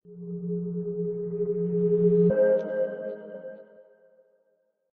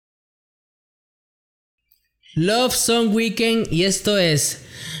Love Song Weekend y esto es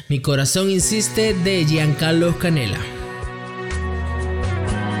Mi corazón insiste de Carlos Canela.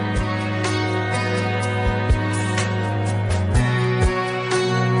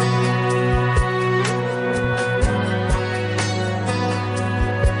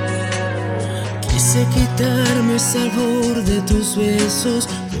 Quise quitarme el sabor de tus besos,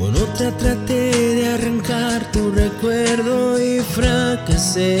 con otra traté de arrancar tu recuerdo y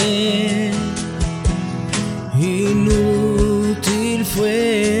fracasé. Inútil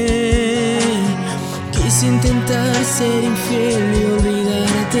fue. Quise intentar ser infiel y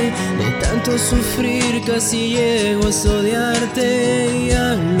olvidarte, de tanto sufrir casi llego a odiarte.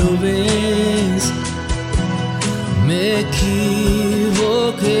 Ya lo ves, me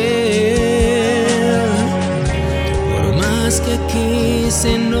equivoqué. Por más que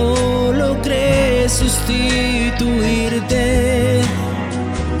quise no logré sustituirte.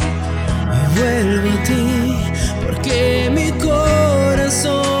 Y vuelvo a ti porque mi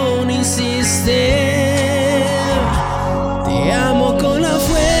corazón insiste. Te amo con la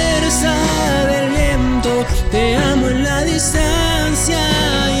fuerza del viento, te amo en la distancia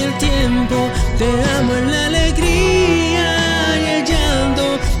y el tiempo, te amo en la alegría y el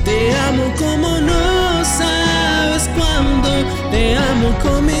llanto, te amo como no sabes cuándo, te amo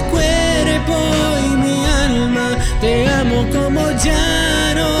con mi cuerpo y mi alma, te amo como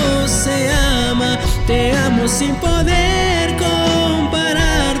ya no se ama, te amo sin poder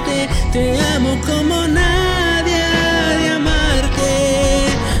compararte, te amo como nadie ha de amarte,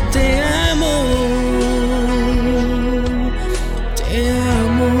 te amo, te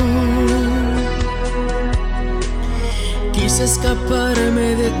amo. Quise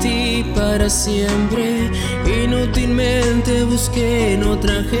escaparme de ti para siempre, inútilmente busqué en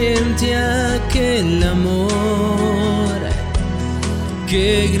otra gente aquel amor.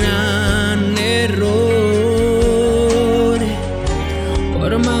 ¡Qué gran error!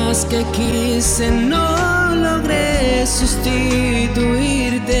 Por más que quise no logré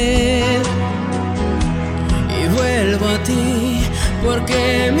sustituirte. Y vuelvo a ti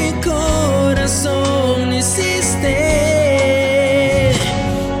porque mi corazón insiste.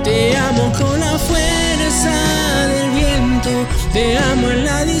 Te amo con la fuerza del viento, te amo en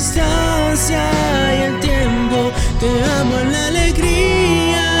la distancia y el tiempo, te amo en la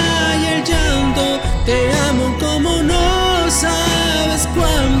alegría y el llanto, te amo como no sabes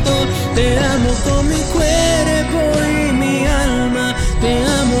cuánto, te amo con mi cuerpo y mi alma, te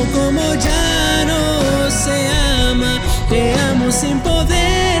amo como ya no se ama, te amo sin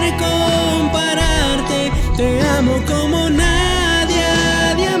poder compararte, te amo como nadie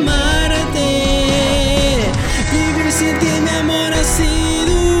ha de amarte. Vivir sin ti, mi amor, ha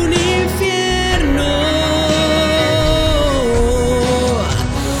sido un infierno.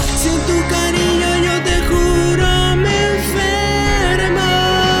 Sin tu cariño yo te juro me enfermo.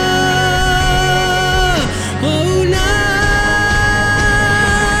 Oh no,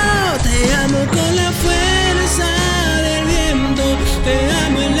 te amo con la fuerza del viento, te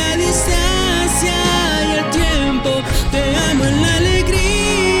amo en la distancia y el tiempo, te amo en la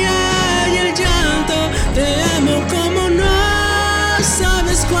alegría y el llanto, te amo como no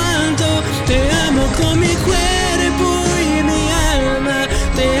sabes cuánto, te amo con mi cuerpo y mi alma,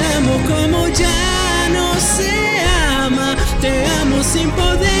 te amo como ya no se ama, te amo sin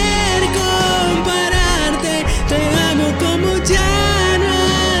poder